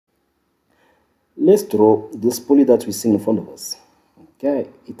Let's draw this pulley that we see in front of us. Okay,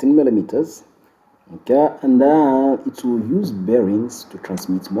 18 millimeters. Okay, and then it will use bearings to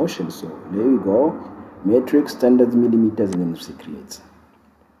transmit motion. So there we go, metric, standard, millimeters, and then we create.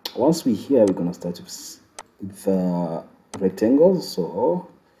 Once we're here, we're gonna start with rectangles. So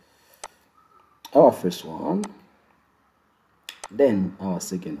our first one, then our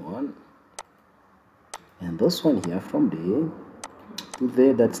second one, and this one here from there to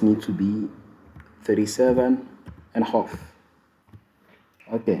there, that need to be 37.5.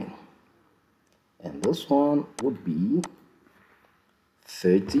 Okay, and this one would be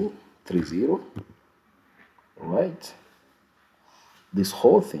 30. Right, this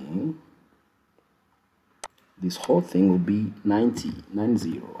whole thing will be 90.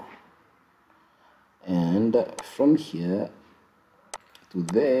 And from here to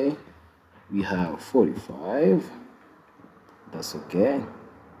there we have 45. That's okay.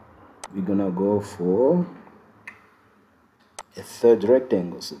 We're gonna go for a third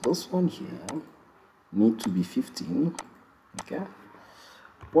rectangle. So this one here need to be 15. Okay,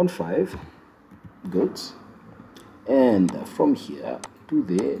 1.5. Good. And from here to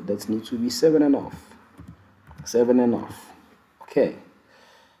there, that needs to be 7.5. 7.5. Okay,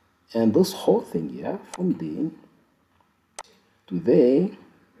 and this whole thing here from there to there,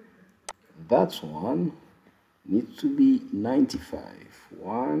 that one needs to be 95.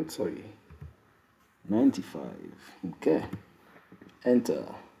 95. Okay, enter.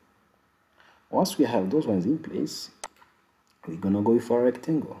 Once we have those ones in place, we're gonna go for a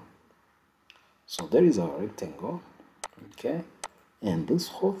rectangle. So there is our rectangle. Okay, and this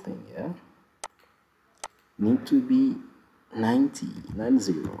whole thing here need to be 90.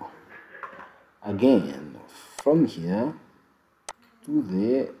 Again, from here to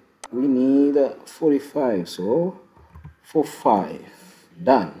there we need 45. So 45.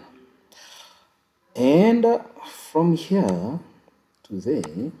 Done. And from here to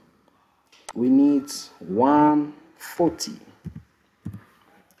there we need 140.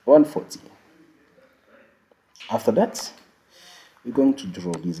 After that, we're going to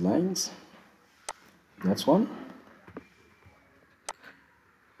draw these lines. That's one.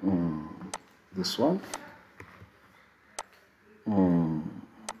 This one.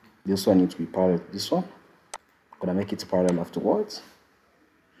 This one needs to be parallel to this one. I'm gonna make it parallel afterwards.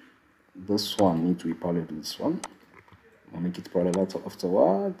 This one needs to be parallel to this one. I'll make it parallel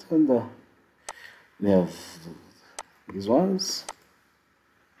afterwards. And we have these ones.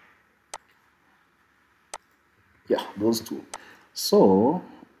 Yeah, those two. So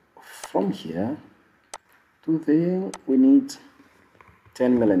from here to there we need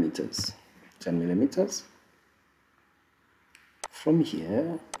 10 millimeters. From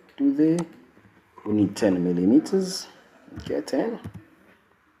here to there we need 10 millimeters. Okay, 10.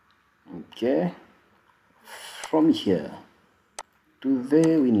 Okay, from here to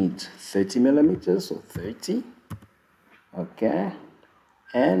there we need 30 millimeters, so 30. Okay,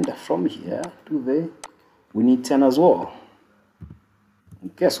 and from here to there we need 10 as well.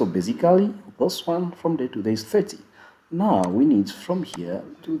 Okay, so basically this one from there to there is 30. Now we need from here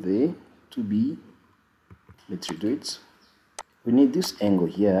to there to be, let's redo it. We need this angle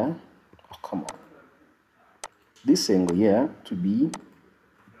here, oh come on, this angle here to be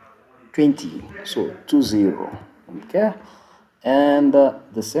 20, so 20. Okay, and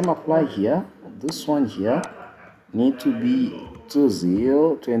the same apply here. This one here need to be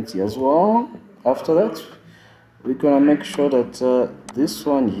 20 as well. After that we're gonna make sure that this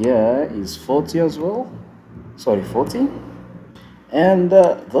one here is 40 as well. Sorry, 40. And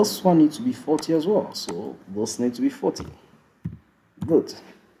this one needs to be 40 as well. So this needs to be 40. Good.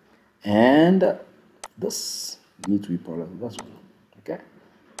 And this needs to be parallel to this one. Okay.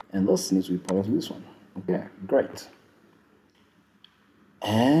 And this needs to be parallel to this one. Okay, great.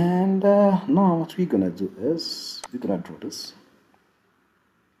 And now what we're gonna do is we're gonna draw this.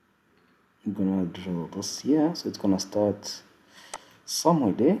 I'm gonna draw this here, so it's gonna start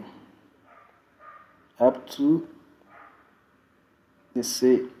somewhere there up to, let's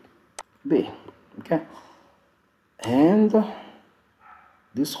say, there. Okay, and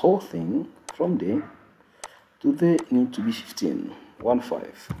this whole thing from there to there need to be 15.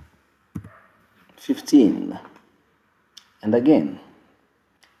 15. And again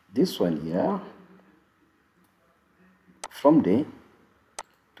this one here from there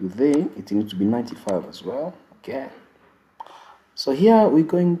to there it needs to be 95 as well. Okay, so here we're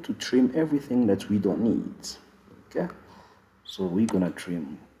going to trim everything that we don't need. Okay, so we're gonna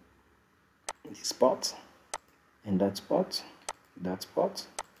trim this spot and that spot, that spot,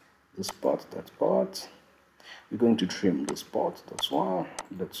 this spot, that spot. We're going to trim this spot, that's one,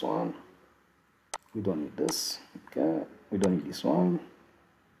 We don't need this. Okay, we don't need this one.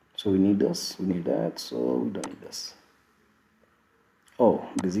 So we need this, we need that, so we don't need this. Oh,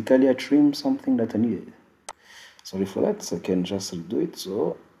 basically I trimmed something that I needed. Sorry for that, so I can just redo it.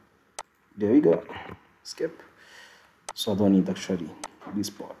 So there we go. Skip. So I don't need actually this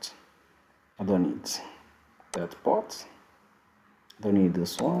part. I don't need that part. I don't need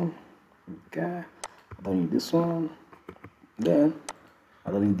this one. Okay. I don't need this one. Then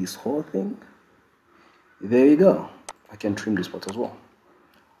I don't need this whole thing. There we go. I can trim this part as well.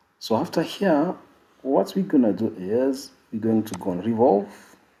 So after here, what we're gonna do is we're going to go and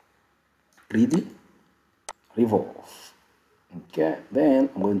revolve, ready, revolve. Okay, then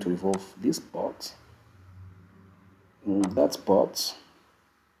I'm going to revolve this part, that part,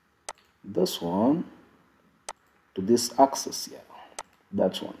 this one to this axis here,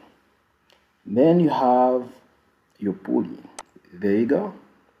 that one. Then you have your pulley. There you go.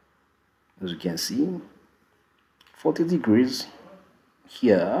 As you can see, 40 degrees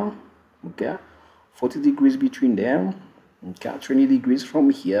here, okay, 40 degrees between them, okay, 20 degrees from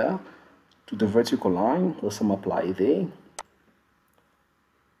here to the vertical line. Let's apply there.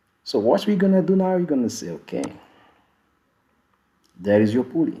 So what we're gonna do now, we're gonna say, okay, there is your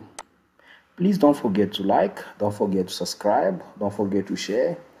pulley. Please don't forget to like, don't forget to subscribe, don't forget to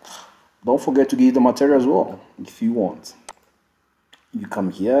share, don't forget to give the material as well if you want. You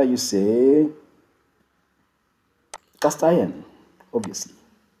come here, you say cast iron, obviously.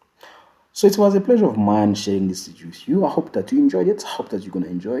 So it was a pleasure of mine sharing this with you. I hope that you enjoyed it. I hope that you're going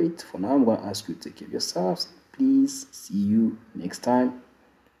to enjoy it. For now, I'm going to ask you to take care of yourselves. Please see you next time.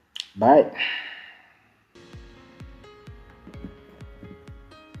 Bye.